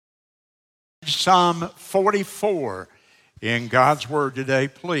Psalm 44 in God's Word today,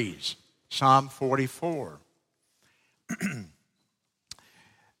 please. Psalm 44.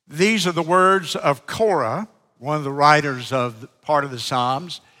 These are the words of Korah, one of the writers of part of the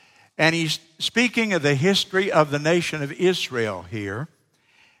Psalms, and he's speaking of the history of the nation of Israel here,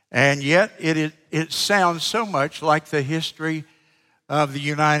 and yet it sounds so much like the history of the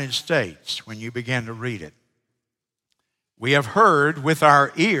United States when you begin to read it. We have heard with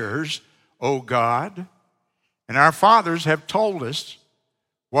our ears, O God, and our fathers have told us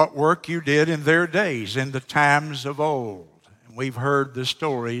what work you did in their days, in the times of old. And we've heard the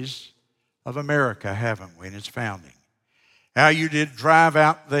stories of America, haven't we, in its founding. How you did drive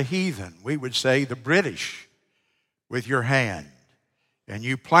out the heathen, we would say the British, with your hand. And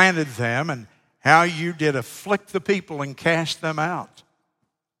you planted them, and how you did afflict the people and cast them out.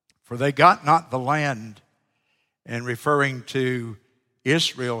 For they got not the land, and referring to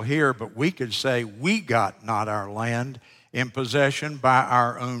Israel here, but we could say we got not our land in possession by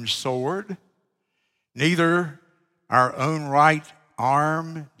our own sword, neither our own right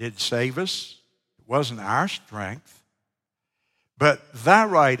arm did save us. It wasn't our strength, but thy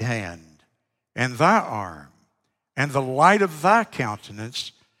right hand and thy arm and the light of thy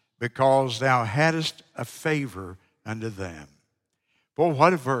countenance, because thou hadst a favor unto them. Boy,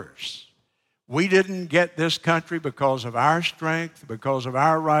 what a verse. We didn't get this country because of our strength, because of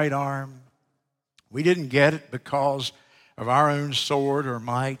our right arm. We didn't get it because of our own sword or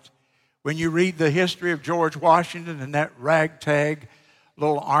might. When you read the history of George Washington and that ragtag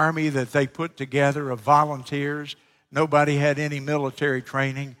little army that they put together of volunteers, nobody had any military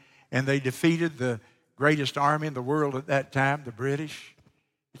training, and they defeated the greatest army in the world at that time, the British.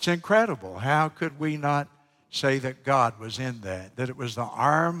 It's incredible. How could we not say that God was in that it was the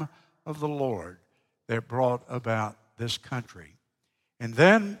arm of the Lord that brought about this country? And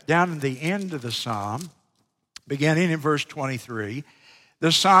then down in the end of the psalm, beginning in verse 23,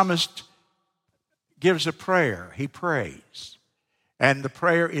 the psalmist gives a prayer. He prays. And the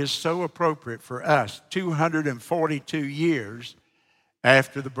prayer is so appropriate for us 242 years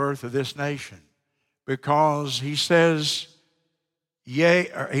after the birth of this nation, because he says,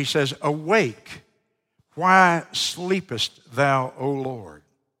 awake, why sleepest thou, O Lord?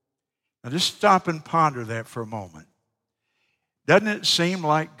 Now just stop and ponder that for a moment. Doesn't it seem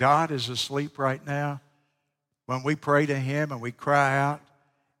like God is asleep right now when we pray to Him and we cry out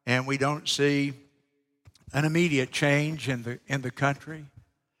and we don't see an immediate change in the country?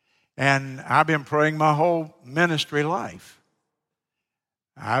 And I've been praying my whole ministry life.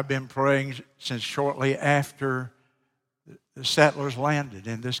 I've been praying since shortly after the settlers landed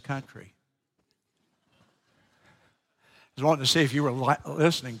in this country. I was wanting to see if you were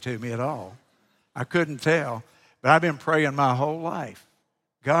listening to me at all. I couldn't tell, but I've been praying my whole life.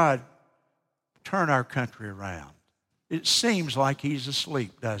 God, turn our country around. It seems like He's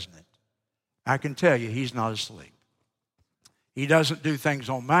asleep, doesn't it? I can tell you He's not asleep. He doesn't do things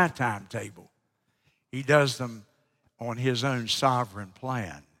on my timetable. He does them on His own sovereign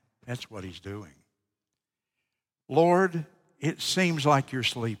plan. That's what He's doing. Lord, it seems like you're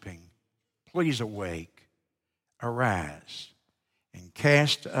sleeping. Please awake, arise, and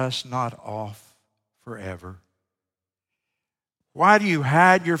cast us not off forever. Why do you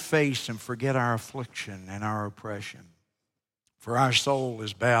hide your face and forget our affliction and our oppression? For our soul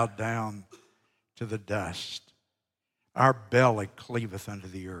is bowed down to the dust. Our belly cleaveth unto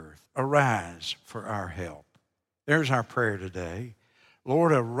the earth. Arise for our help. There's our prayer today.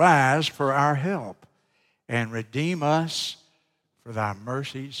 Lord, arise for our help and redeem us for thy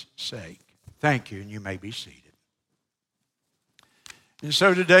mercy's sake. Thank you, and you may be seated. And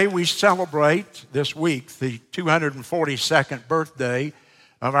so today we celebrate this week the 242nd birthday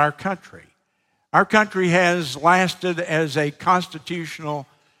of our country. Our country has lasted as a constitutional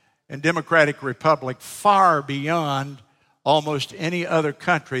and democratic republic far beyond almost any other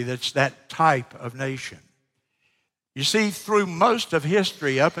country that's that type of nation. You see, through most of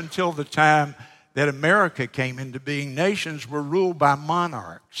history, up until the time that America came into being, nations were ruled by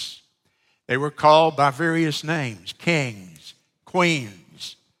monarchs. They were called by various names: kings,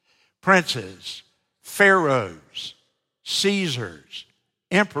 queens, princes, pharaohs, Caesars,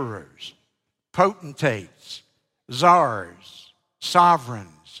 emperors, potentates, czars,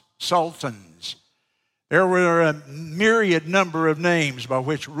 sovereigns, sultans. There were a myriad number of names by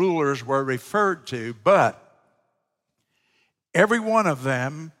which rulers were referred to, but every one of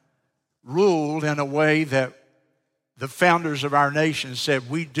them ruled in a way that the founders of our nation said,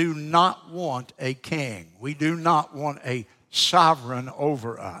 we do not want a king. We do not want a sovereign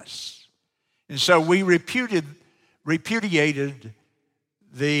over us. And so we repudiated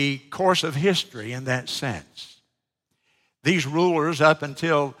the course of history in that sense. These rulers, up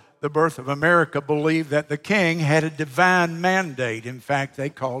until the birth of America, believed that the king had a divine mandate. In fact, they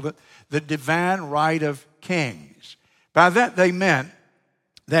called it the divine right of kings. By that they meant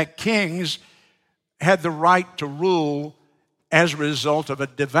that kings had the right to rule as a result of a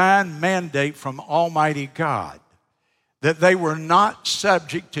divine mandate from Almighty God, that they were not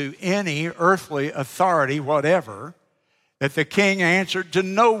subject to any earthly authority whatever, that the king answered to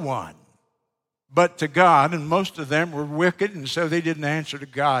no one but to God, and most of them were wicked, and so they didn't answer to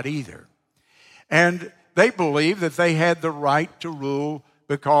God either. And they believed that they had the right to rule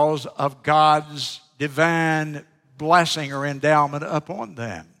because of God's divine blessing or endowment upon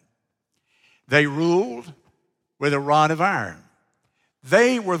them. They ruled with a rod of iron.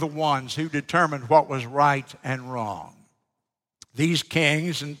 They were the ones who determined what was right and wrong. These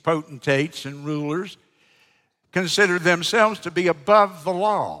kings and potentates and rulers considered themselves to be above the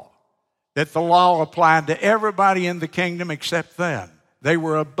law, that the law applied to everybody in the kingdom except them. They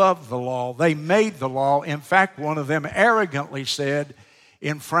were above the law. They made the law. In fact, one of them arrogantly said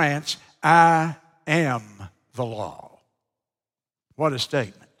in France, "I am the law." What a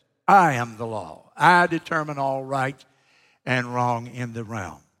statement. I am the law. I determine all right and wrong in the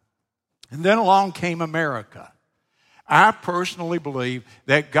realm. And then along came America. I personally believe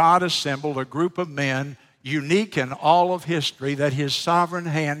that God assembled a group of men unique in all of history, that his sovereign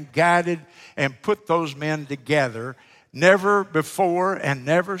hand guided and put those men together. Never before and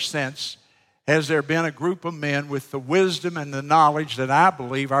never since has there been a group of men with the wisdom and the knowledge that I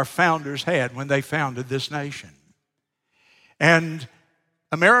believe our founders had when they founded this nation. And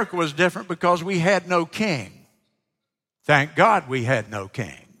America was different because we had no king. Thank God we had no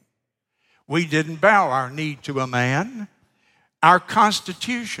king. We didn't bow our knee to a man. Our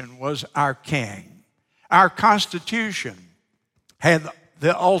Constitution was our king. Our Constitution had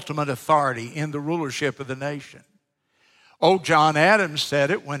the ultimate authority in the rulership of the nation. Old John Adams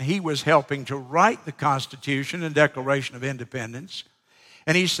said it when he was helping to write the Constitution and Declaration of Independence.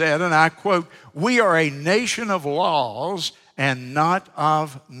 And he said, and I quote, "We are a nation of laws and not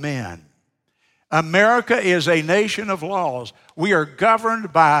of men." America is a nation of laws. We are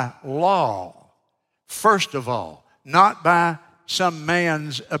governed by law, first of all, not by some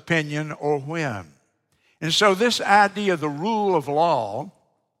man's opinion or whim. And so this idea of the rule of law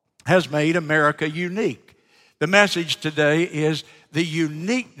has made America unique. The message today is the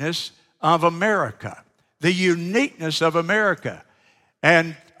uniqueness of America. The uniqueness of America.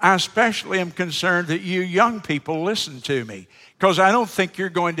 And I especially am concerned that you young people listen to me, because I don't think you're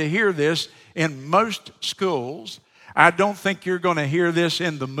going to hear this in most schools. I don't think you're going to hear this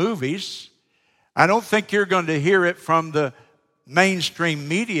in the movies. I don't think you're going to hear it from the mainstream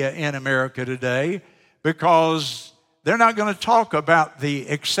media in America today, because they're not going to talk about the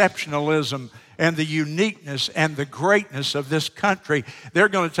exceptionalism and the uniqueness and the greatness of this country. They're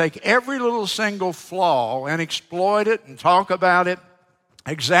going to take every little single flaw and exploit it and talk about it,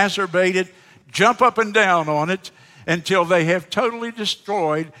 exacerbate it, jump up and down on it until they have totally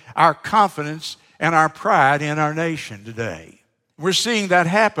destroyed our confidence and our pride in our nation today. We're seeing that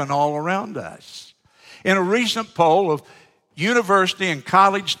happen all around us. In a recent poll of university and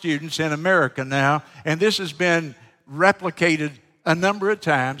college students in America now, and this has been replicated a number of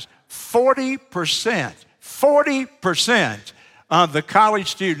times, 40% of the college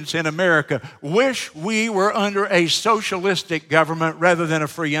students in America wish we were under a socialistic government rather than a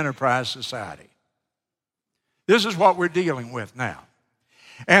free enterprise society. This is what we're dealing with now.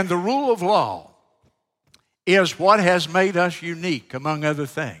 And the rule of law is what has made us unique, among other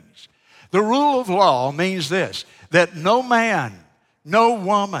things. The rule of law means this, that no man, no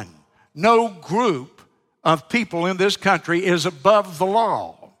woman, no group of people in this country is above the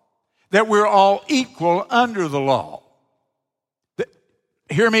law, that we're all equal under the law.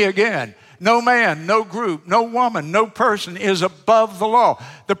 Hear me again. No man, no group, no woman, no person is above the law.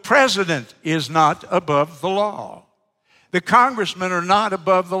 The president is not above the law. The congressmen are not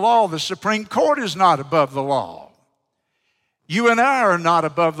above the law. The Supreme Court is not above the law. You and I are not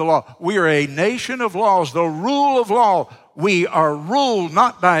above the law. We are a nation of laws. The rule of law. We are ruled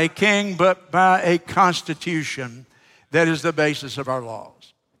not by a king, but by a constitution that is the basis of our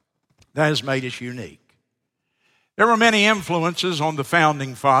laws. That has made us unique. There were many influences on the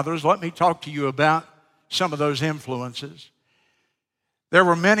founding fathers. Let me talk to you about some of those influences. There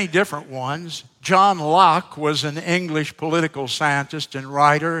were many different ones. John Locke was an English political scientist and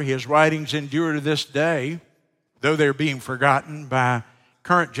writer. His writings endure to this day, though they're being forgotten by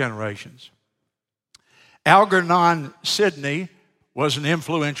current generations. Algernon Sidney was an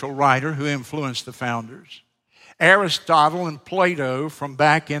influential writer who influenced the founders. Aristotle and Plato from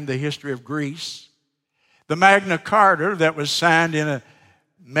back in the history of Greece, the Magna Carta that was signed in a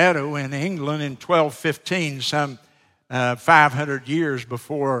meadow in England in 1215, some 500 years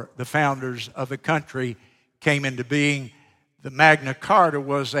before the founders of the country came into being. The Magna Carta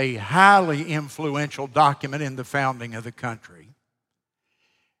was a highly influential document in the founding of the country.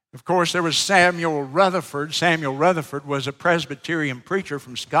 Of course, there was Samuel Rutherford. Samuel Rutherford was a Presbyterian preacher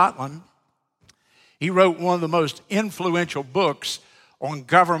from Scotland. He wrote one of the most influential books on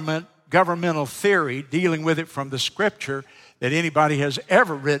governmental theory, dealing with it from the Scripture, that anybody has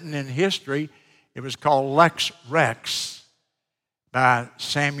ever written in history. It was called Lex Rex by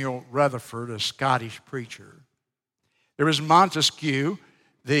Samuel Rutherford, a Scottish preacher. There was Montesquieu,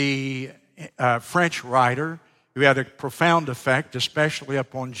 the French writer, who had a profound effect, especially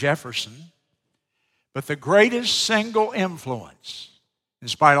upon Jefferson. But the greatest single influence, in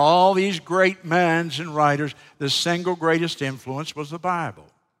spite of all these great minds and writers, the single greatest influence was the Bible.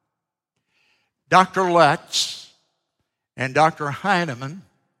 Dr. Lutz and Dr. Heinemann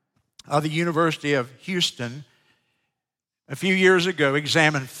of the University of Houston a few years ago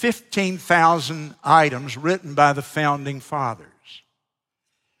examined 15,000 items written by the founding fathers.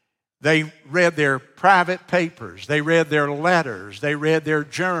 They read their private papers, they read their letters, they read their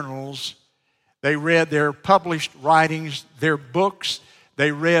journals, they read their published writings, their books,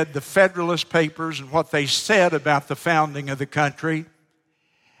 they read the Federalist Papers and what they said about the founding of the country.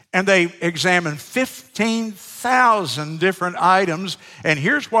 And they examined 15,000 different items, and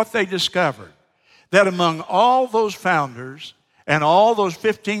here's what they discovered. That among all those founders and all those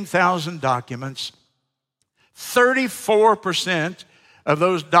 15,000 documents, 34% of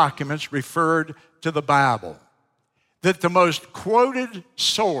those documents referred to the Bible. That the most quoted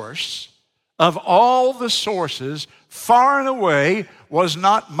source of all the sources, far and away, was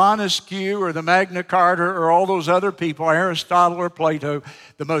not Montesquieu or the Magna Carta or all those other people, Aristotle or Plato.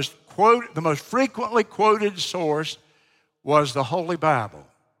 The most frequently quoted source was the Holy Bible.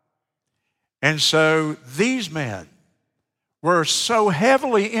 And so these men were so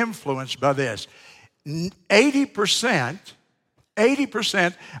heavily influenced by this. 80%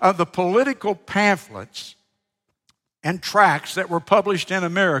 of the political pamphlets and tracts that were published in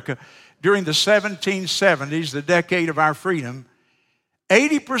America during the 1770s, the decade of our freedom,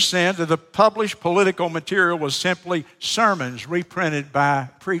 80% of the published political material was simply sermons reprinted by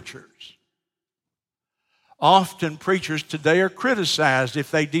preachers. Often preachers today are criticized if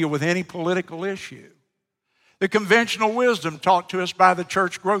they deal with any political issue. The conventional wisdom taught to us by the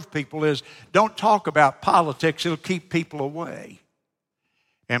church growth people is, don't talk about politics, it'll keep people away.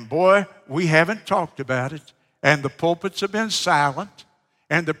 And boy, we haven't talked about it, and the pulpits have been silent,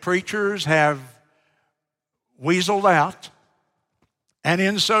 and the preachers have weaseled out. And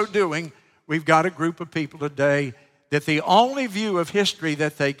in so doing, we've got a group of people today that the only view of history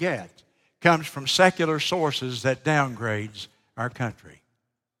that they get comes from secular sources that downgrades our country.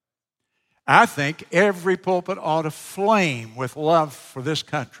 I think every pulpit ought to flame with love for this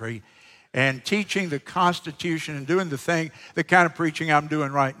country and teaching the Constitution and doing the kind of preaching I'm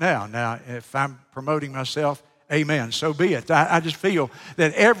doing right now. Now, if I'm promoting myself, amen, so be it. I just feel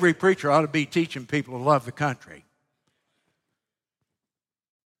that every preacher ought to be teaching people to love the country.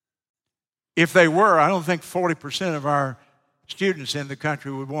 If they were, I don't think 40% of our students in the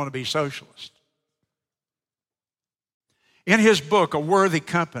country would want to be socialist. In his book, A Worthy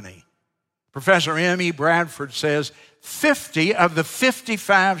Company, Professor M.E. Bradford says 50 of the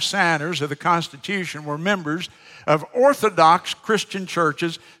 55 signers of the Constitution were members of Orthodox Christian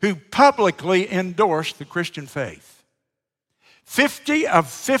churches who publicly endorsed the Christian faith. 50 of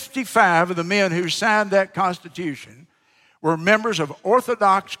 55 of the men who signed that Constitution were members of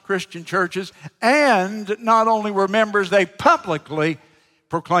Orthodox Christian churches, and not only were members, they publicly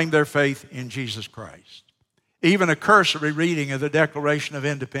proclaimed their faith in Jesus Christ. Even a cursory reading of the Declaration of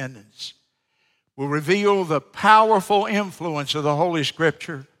Independence will reveal the powerful influence of the Holy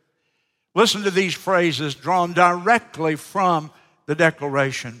Scripture. Listen to these phrases drawn directly from the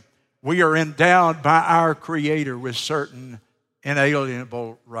Declaration. We are endowed by our Creator with certain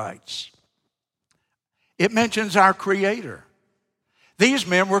inalienable rights. It mentions our Creator. These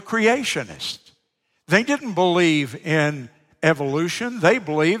men were creationists. They didn't believe in evolution. They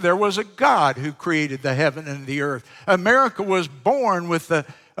believed there was a God who created the heaven and the earth. America was born with a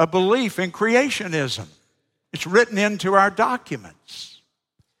belief in creationism. It's written into our documents.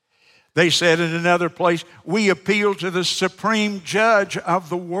 They said in another place, we appeal to the supreme judge of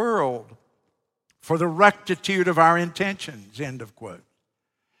the world for the rectitude of our intentions, end of quote.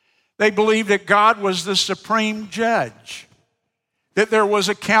 They believed that God was the supreme judge, that there was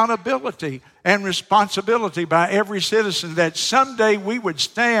accountability and responsibility by every citizen, that someday we would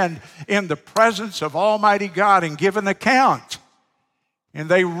stand in the presence of Almighty God and give an account. And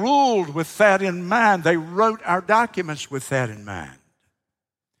they ruled with that in mind. They wrote our documents with that in mind.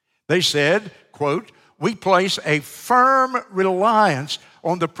 They said, quote, "We place a firm reliance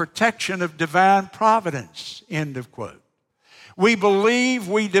on the protection of divine providence," end of quote. "We believe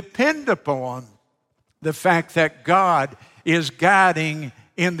we depend upon the fact that God is guiding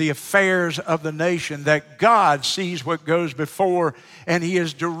in the affairs of the nation, that God sees what goes before, and He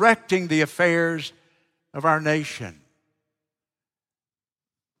is directing the affairs of our nation."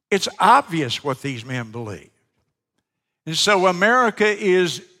 It's obvious what these men believe. And so America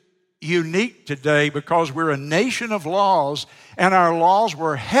is unique today because we're a nation of laws, and our laws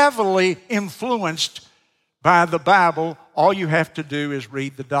were heavily influenced by the Bible. All you have to do is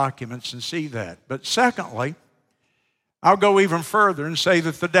read the documents and see that. But secondly, I'll go even further and say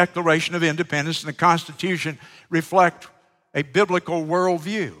that the Declaration of Independence and the Constitution reflect a biblical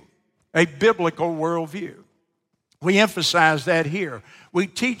worldview. A biblical worldview. We emphasize that here. We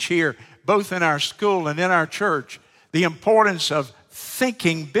teach here, both in our school and in our church, the importance of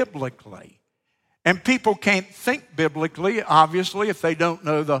thinking biblically. And people can't think biblically, obviously, if they don't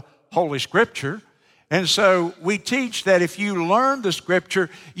know the Holy Scripture. And so we teach that if you learn the Scripture,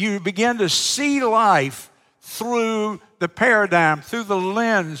 you begin to see life through the paradigm, through the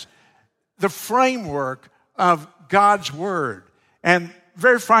lens, the framework of God's Word. And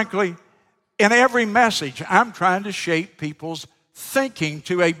very frankly, in every message, I'm trying to shape people's thinking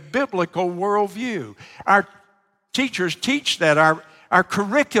to a biblical worldview. Our teachers teach that. Our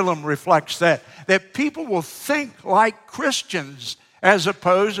curriculum reflects that people will think like Christians as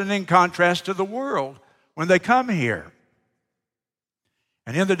opposed and in contrast to the world when they come here.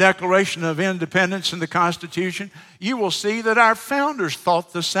 And in the Declaration of Independence and the Constitution, you will see that our founders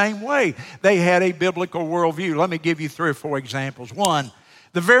thought the same way. They had a biblical worldview. Let me give you 3 or 4 examples. One,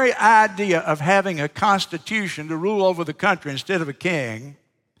 the very idea of having a constitution to rule over the country instead of a king,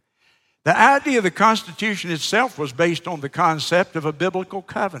 the idea of the Constitution itself was based on the concept of a biblical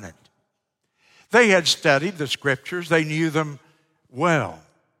covenant. They had studied the Scriptures. They knew them well.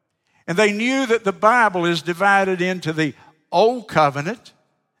 And they knew that the Bible is divided into the Old Covenant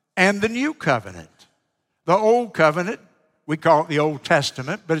and the New Covenant. The Old Covenant, we call it the Old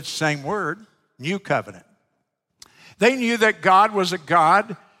Testament, but it's the same word, New Covenant. They knew that God was a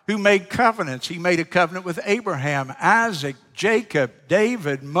God who made covenants. He made a covenant with Abraham, Isaac, Jacob,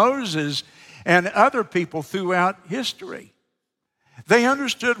 David, Moses, and other people throughout history. They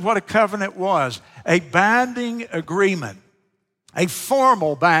understood what a covenant was, a binding agreement, a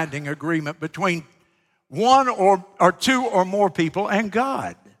formal binding agreement between one or 2 or more people and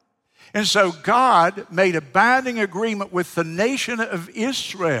God. And so God made a binding agreement with the nation of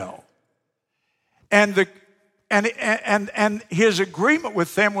Israel. And His agreement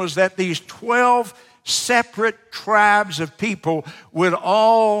with them was that these 12 separate tribes of people would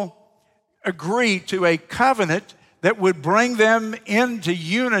all agree to a covenant that would bring them into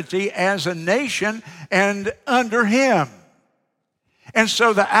unity as a nation and under Him. And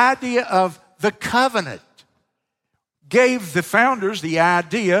so the idea of the covenant gave the founders the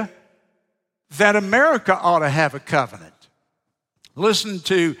idea that America ought to have a covenant. Listen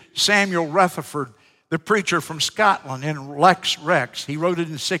to Samuel Rutherford, the preacher from Scotland, in Lex Rex. He wrote it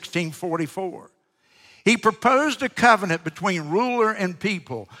in 1644. He proposed a covenant between ruler and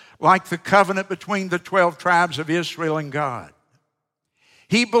people, like the covenant between the 12 tribes of Israel and God.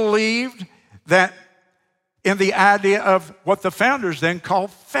 He believed that in the idea of what the founders then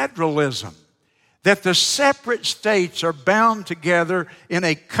called federalism, that the separate states are bound together in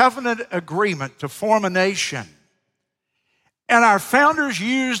a covenant agreement to form a nation. And our founders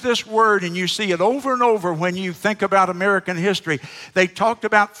used this word, and you see it over and over when you think about American history. They talked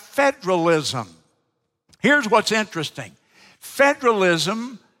about federalism. Here's what's interesting.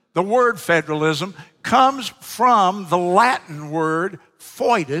 Federalism, the word federalism, comes from the Latin word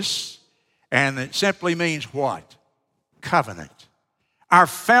foedus, and it simply means what? Covenant. Our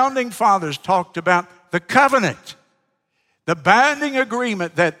founding fathers talked about the covenant, the binding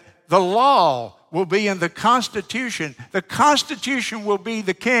agreement that the law will be in the Constitution. The Constitution will be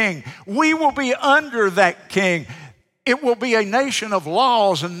the king. We will be under that king. It will be a nation of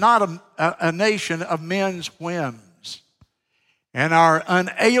laws and not a nation of men's whims. And our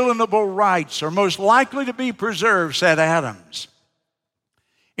unalienable rights are most likely to be preserved, said Adams,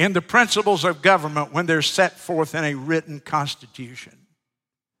 in the principles of government when they're set forth in a written constitution.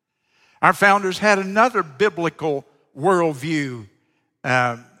 Our founders had another biblical worldview,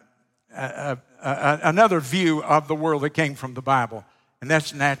 another view of the world that came from the Bible. and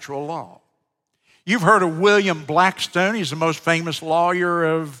that's natural law. You've heard of William Blackstone. He's the most famous lawyer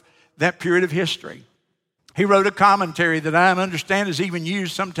of that period of history. He wrote a commentary that I understand is even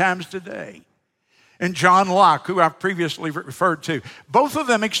used sometimes today. And John Locke, who I've previously referred to, both of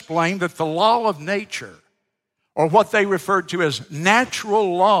them explained that the law of nature, or what they referred to as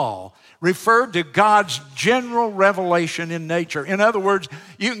natural law, referred to God's general revelation in nature. In other words,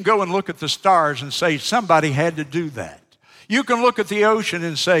 you can go and look at the stars and say, somebody had to do that. You can look at the ocean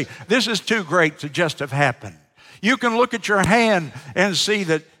and say, this is too great to just have happened. You can look at your hand and see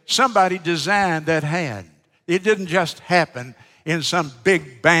that somebody designed that hand. It didn't just happen in some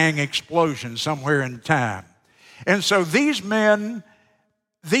big bang explosion somewhere in time. And so these men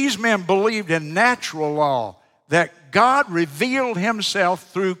believed in natural law, that God revealed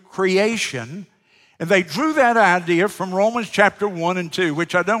himself through creation, and they drew that idea from Romans chapter 1 and 2,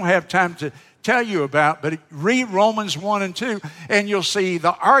 which I don't have time to tell you about, but read Romans 1 and 2, and you'll see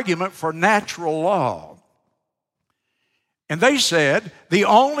the argument for natural law. And they said the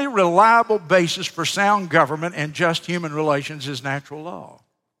only reliable basis for sound government and just human relations is natural law.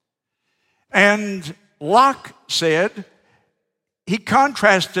 And Locke said, he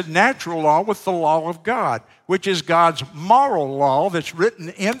contrasted natural law with the law of God, which is God's moral law that's written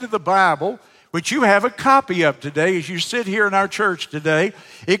into the Bible, which you have a copy of today as you sit here in our church today.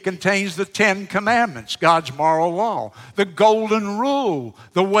 It contains the 10 Commandments, God's moral law, the golden rule,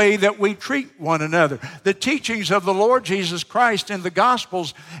 the way that we treat one another, the teachings of the Lord Jesus Christ in the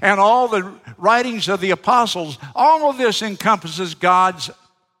Gospels, and all the writings of the apostles. All of this encompasses God's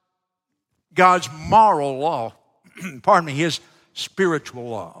moral law, his spiritual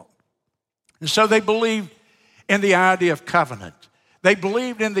law. And so they believed in the idea of covenant. They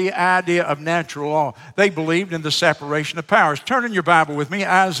believed in the idea of natural law. They believed in the separation of powers. Turn in your Bible with me,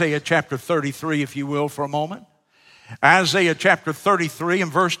 Isaiah chapter 33, if you will, for a moment. Isaiah chapter 33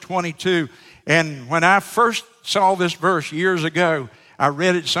 and verse 22. And when I first saw this verse years ago, I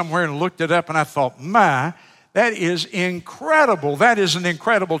read it somewhere and looked it up, and I thought, that is incredible. That is an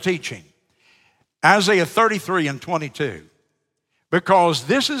incredible teaching. Isaiah 33 and 22. Because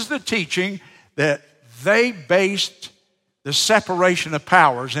this is the teaching that they based the separation of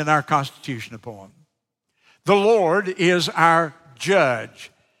powers in our Constitution upon. The Lord is our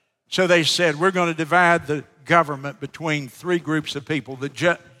judge. So they said, we're going to divide the government between three groups of people.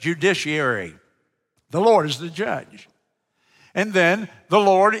 The judiciary. The Lord is the judge. And then the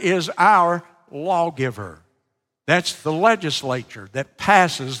Lord is our lawgiver. That's the legislature that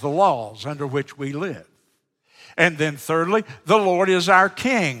passes the laws under which we live. And then thirdly, the Lord is our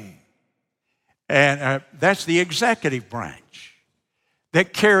king. And that's the executive branch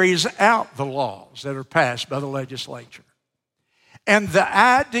that carries out the laws that are passed by the legislature. And the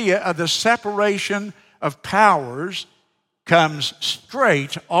idea of the separation of powers comes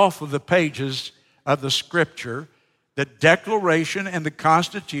straight off of the pages of the Scripture. The Declaration and the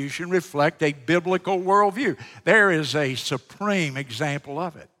Constitution reflect a biblical worldview. There is a supreme example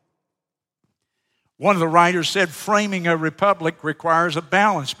of it. One of the writers said, framing a republic requires a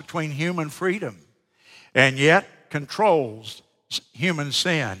balance between human freedom and yet controls human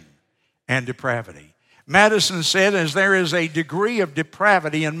sin and depravity. Madison said, as there is a degree of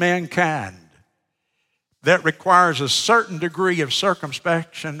depravity in mankind that requires a certain degree of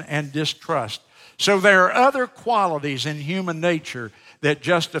circumspection and distrust, so there are other qualities in human nature that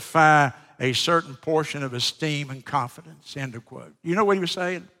justify a certain portion of esteem and confidence, end of quote. You know what he was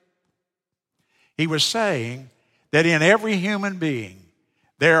saying? He was saying that in every human being,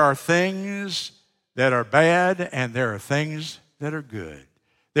 there are things that are bad and there are things that are good.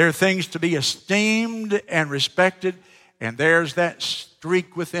 There are things to be esteemed and respected, and there's that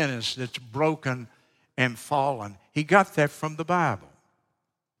streak within us that's broken and fallen. He got that from the Bible.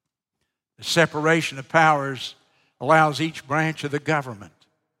 The separation of powers allows each branch of the government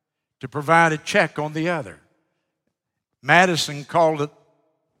to provide a check on the other. Madison called it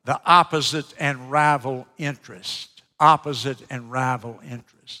the opposite and rival interest. Opposite and rival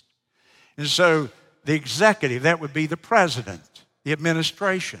interest. And so the executive, that would be the president, the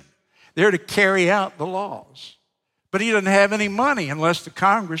administration, they're to carry out the laws. But he doesn't have any money unless the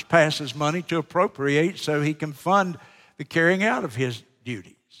Congress passes money to appropriate so he can fund the carrying out of his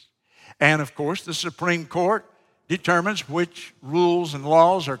duties. And of course, the Supreme Court determines which rules and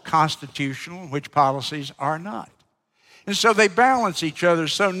laws are constitutional and which policies are not. And so they balance each other,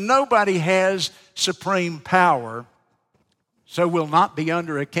 so nobody has supreme power, so will not be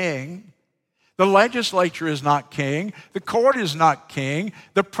under a king. The legislature is not king. The court is not king.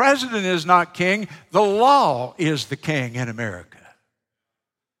 The president is not king. The law is the king in America.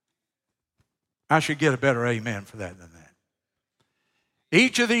 I should get a better amen for that than that.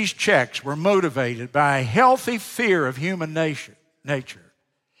 Each of these checks were motivated by a healthy fear of human nature.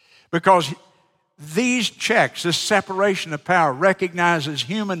 Because these checks, this separation of power, recognizes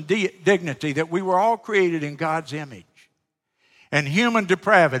human dignity, that we were all created in God's image, and human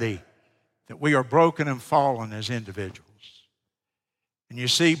depravity, that we are broken and fallen as individuals. And you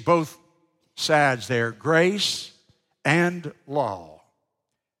see both sides there, grace and law.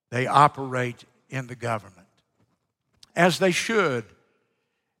 They operate in the government, as they should.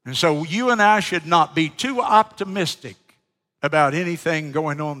 And so you and I should not be too optimistic about anything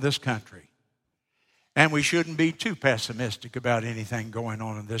going on in this country. And we shouldn't be too pessimistic about anything going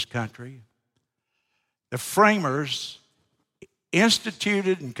on in this country. The framers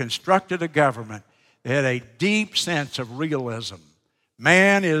instituted and constructed a government that had a deep sense of realism.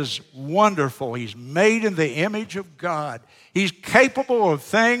 Man is wonderful. He's made in the image of God. He's capable of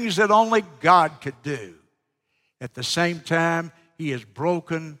things that only God could do. At the same time, he is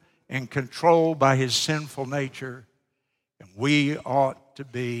broken and controlled by his sinful nature. And we ought to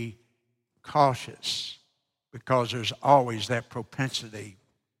be cautious, because there's always that propensity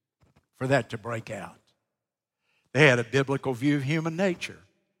for that to break out. They had a biblical view of human nature,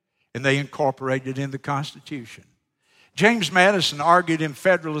 and they incorporated it in the Constitution. James Madison argued in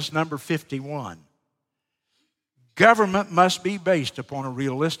Federalist number 51, government must be based upon a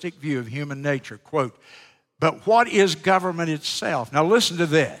realistic view of human nature. Quote, but what is government itself? Now listen to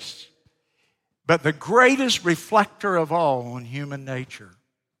this. But the greatest reflector of all on human nature.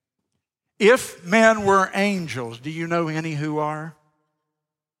 If men were angels, do you know any who are?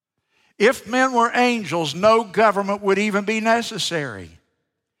 If men were angels, no government would even be necessary.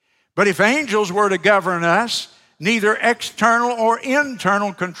 But if angels were to govern us, neither external or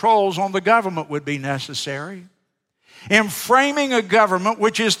internal controls on the government would be necessary. In framing a government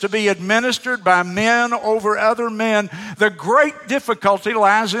which is to be administered by men over other men, the great difficulty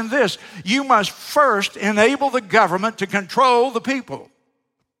lies in this. You must first enable the government to control the people.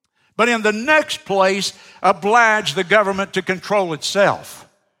 But in the next place, oblige the government to control itself.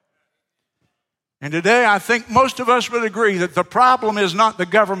 And today, I think most of us would agree that the problem is not the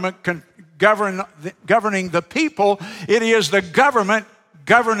government governing the people. It is the government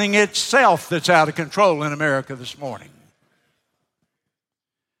governing itself that's out of control in America this morning.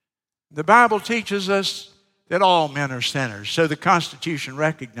 The Bible teaches us that all men are sinners, so the Constitution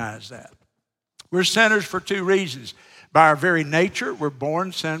recognized that. We're sinners for two reasons. By our very nature, we're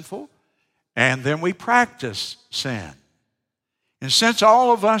born sinful, and then we practice sin. And since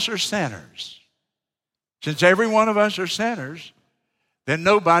all of us are sinners, since every one of us are sinners, then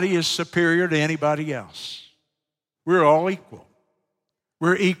nobody is superior to anybody else. We're all equal.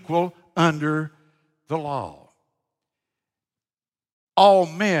 We're equal under the law. All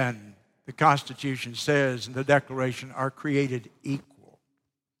men, the Constitution says, and the Declaration, are created equal.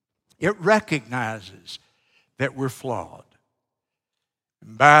 It recognizes that we're flawed.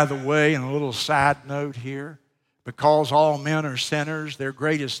 And by the way, and a little side note here, because all men are sinners, their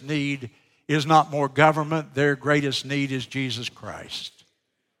greatest need is not more government. Their greatest need is Jesus Christ.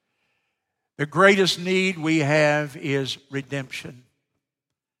 The greatest need we have is redemption.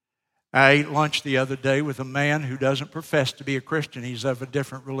 I ate lunch the other day with a man who doesn't profess to be a Christian. He's of a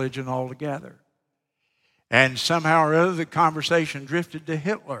different religion altogether. And somehow or other, the conversation drifted to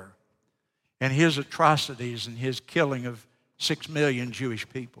Hitler and his atrocities and his killing of 6 million Jewish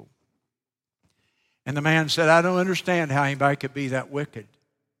people. And the man said, I don't understand how anybody could be that wicked.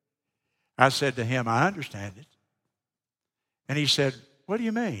 I said to him, I understand it. And he said, what do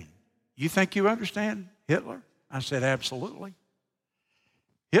you mean? You think you understand Hitler? I said, absolutely.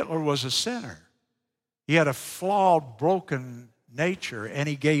 Hitler was a sinner. He had a flawed, broken nature, and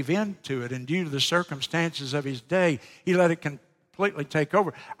he gave in to it. And due to the circumstances of his day, he let it completely take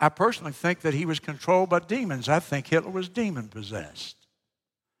over. I personally think that he was controlled by demons. I think Hitler was demon-possessed.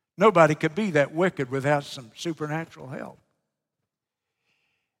 Nobody could be that wicked without some supernatural help.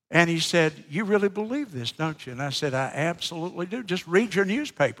 And he said, you really believe this, don't you? And I said, I absolutely do. Just read your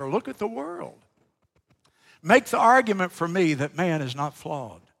newspaper. Look at the world. Make the argument for me that man is not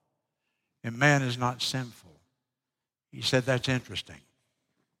flawed and man is not sinful. He said, that's interesting.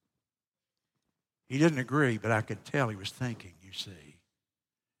 He didn't agree, but I could tell he was thinking, you see.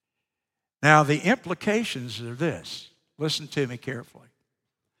 Now, the implications are this. Listen to me carefully.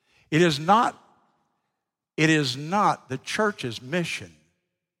 It is not the church's mission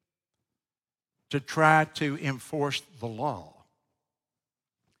to try to enforce the law.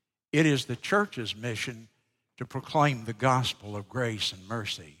 It is the church's mission to proclaim the gospel of grace and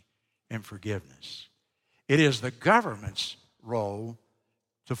mercy and forgiveness. It is the government's role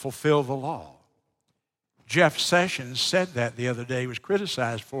to fulfill the law. Jeff Sessions said that the other day. He was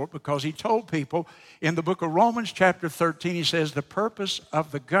criticized for it because he told people in the book of Romans chapter 13, he says, the purpose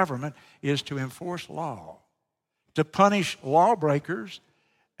of the government is to enforce law, to punish lawbreakers,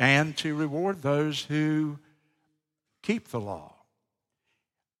 and to reward those who keep the law.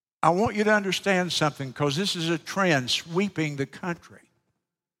 I want you to understand something because this is a trend sweeping the country.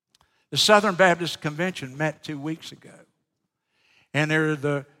 The Southern Baptist Convention met 2 weeks ago, and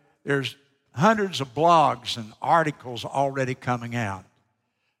there's hundreds of blogs and articles already coming out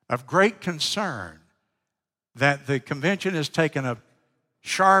of great concern that the convention has taken a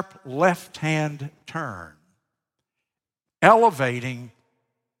sharp left-hand turn, elevating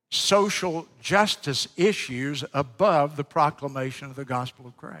social justice issues above the proclamation of the gospel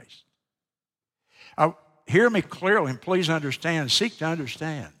of Christ. Hear me clearly, and please understand, seek to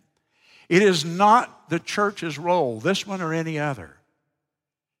understand. It is not the church's role, this one or any other,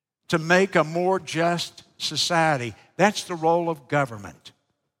 to make a more just society. That's the role of government.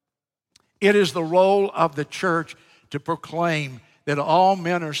 It is the role of the church to proclaim that all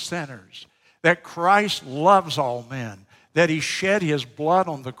men are sinners, that Christ loves all men, that he shed his blood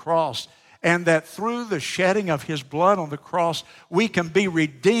on the cross, and that through the shedding of his blood on the cross, we can be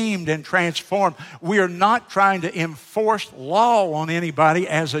redeemed and transformed. We are not trying to enforce law on anybody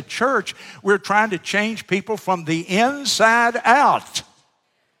as a church. We're trying to change people from the inside out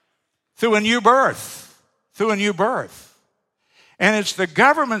through a new birth, And it's the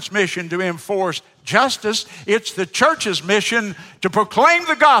government's mission to enforce justice. It's the church's mission to proclaim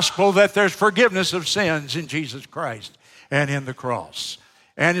the gospel that there's forgiveness of sins in Jesus Christ and in the cross.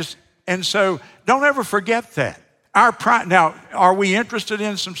 And so don't ever forget that. Now, are we interested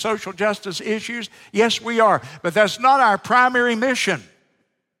in some social justice issues? Yes, we are. But that's not our primary mission.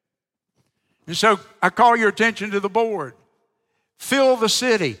 And so I call your attention to the board. Fill the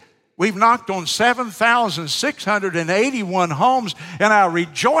city. We've knocked on 7,681 homes, and I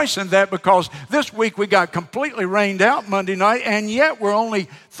rejoice in that because this week we got completely rained out Monday night, and yet we're only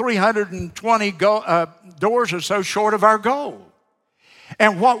 320 doors or so short of our goal.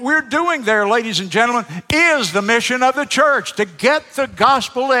 And what we're doing there, ladies and gentlemen, is the mission of the church, to get the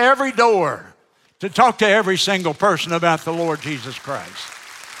gospel to every door, to talk to every single person about the Lord Jesus Christ.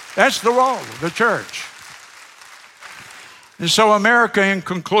 That's the role of the church. And so America, in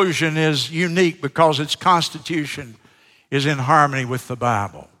conclusion, is unique because its Constitution is in harmony with the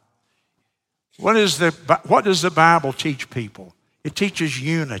Bible. What does the Bible teach people? It teaches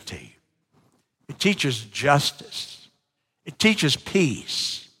unity. It teaches justice. It teaches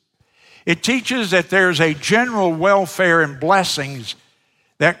peace. It teaches that there's a general welfare and blessings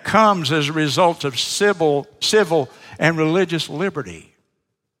that comes as a result of civil and religious liberty.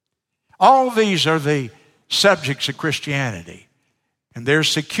 All these are the subjects of Christianity, and they're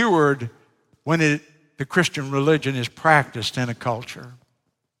secured when the Christian religion is practiced in a culture.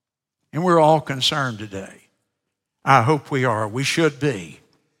 And we're all concerned today. I hope we are. We should be.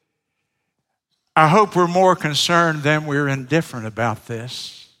 I hope we're more concerned than we're indifferent about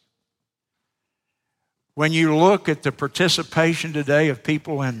this. When you look at the participation today of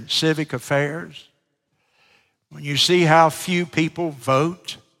people in civic affairs, when you see how few people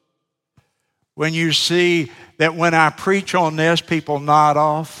vote, when you see that when I preach on this, people nod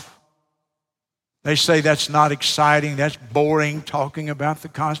off. They say that's not exciting, that's boring, talking about the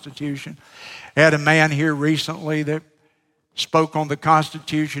Constitution. I had a man here recently that spoke on the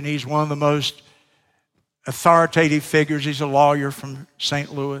Constitution. He's one of the most authoritative figures. He's a lawyer from St.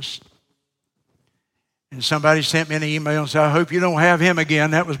 Louis. And somebody sent me an email and said, I hope you don't have him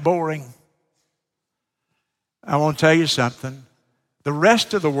again. That was boring. I want to tell you something. The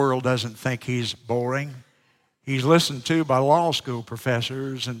rest of the world doesn't think he's boring. He's listened to by law school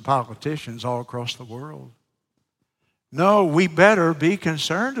professors and politicians all across the world. No, we better be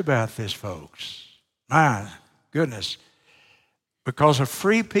concerned about this, folks. My goodness. Because a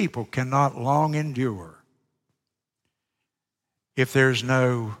free people cannot long endure if there's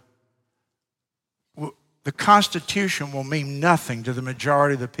no... The Constitution will mean nothing to the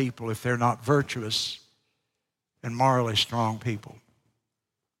majority of the people if they're not virtuous and morally strong people.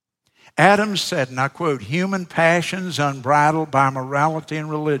 Adam said, and I quote, human passions unbridled by morality and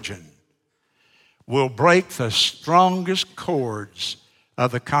religion will break the strongest cords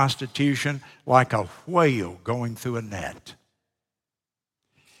of the Constitution like a whale going through a net.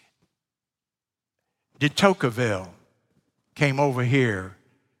 De Tocqueville came over here,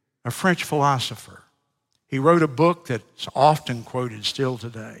 a French philosopher. He wrote a book that's often quoted still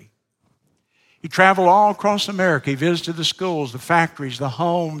today. He traveled all across America. He visited the schools, the factories, the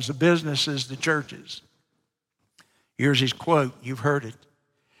homes, the businesses, the churches. Here's his quote. You've heard it.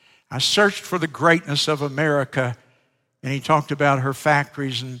 I searched for the greatness of America, and he talked about her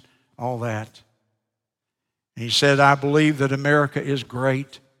factories and all that. And he said, I believe that America is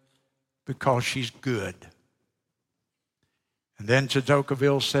great because she's good. And then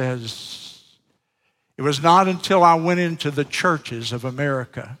Tocqueville says, it was not until I went into the churches of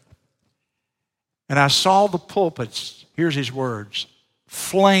America and I saw the pulpits, here's his words,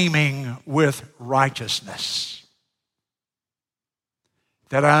 flaming with righteousness,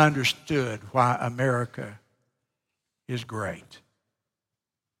 that I understood why America is great.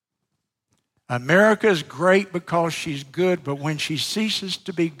 America is great because she's good, but when she ceases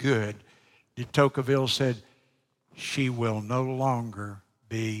to be good, de Tocqueville said, she will no longer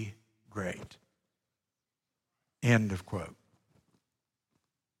be great. End of quote.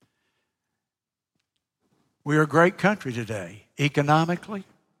 We are a great country today, economically,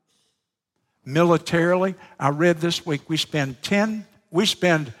 militarily. I read this week we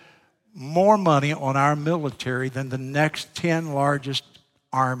spend more money on our military than the next 10 largest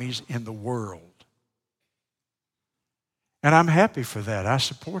armies in the world. And I'm happy for that. I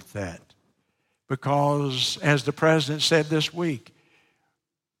support that. Because, as the president said this week,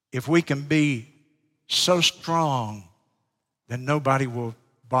 if we can be so strong, then nobody will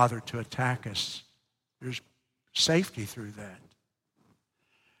bother to attack us. There's safety through that.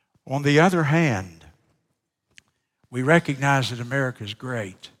 On the other hand, we recognize that America is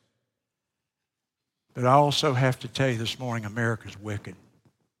great. But I also have to tell you this morning, America's wicked.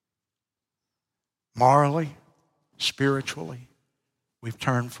 Morally, spiritually, we've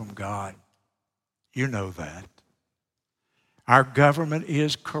turned from God. You know that. Our government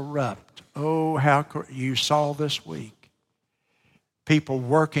is corrupt. Oh, how you saw this week. People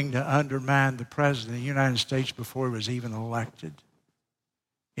working to undermine the President of the United States before he was even elected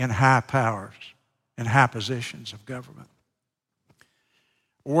in high powers, in high positions of government.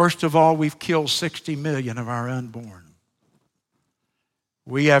 Worst of all, we've killed 60 million of our unborn.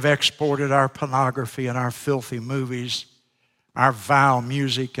 We have exported our pornography and our filthy movies, our vile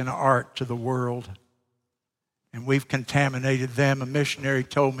music and art to the world. And we've contaminated them. A missionary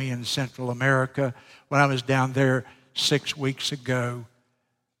told me in Central America when I was down there 6 weeks ago,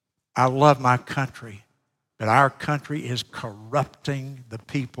 I love my country, but our country is corrupting the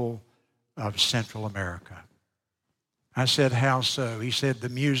people of Central America. I said, how so? He said, the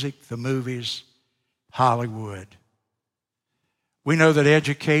music, the movies, Hollywood. We know that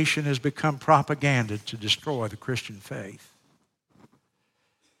education has become propaganda to destroy the Christian faith.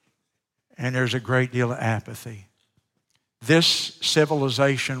 And there's a great deal of apathy. This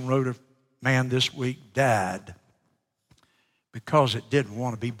civilization, wrote a man this week, died because it didn't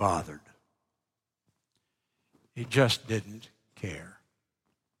want to be bothered. It just didn't care.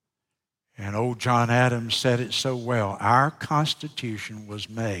 And old John Adams said it so well. Our Constitution was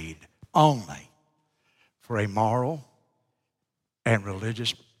made only for a moral and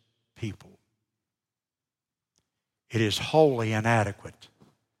religious people. It is wholly inadequate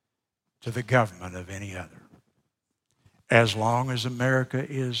to the government of any other. As long as America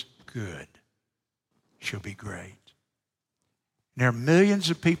is good, she'll be great. And there are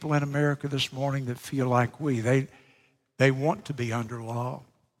millions of people in America this morning that feel like they want to be under law.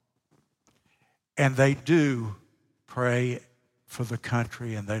 And they do pray for the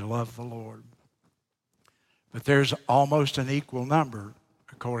country and they love the Lord. But there's almost an equal number,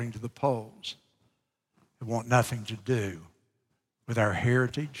 according to the polls, that want nothing to do with our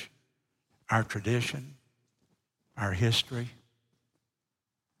heritage, our tradition, our history,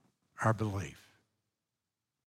 our belief.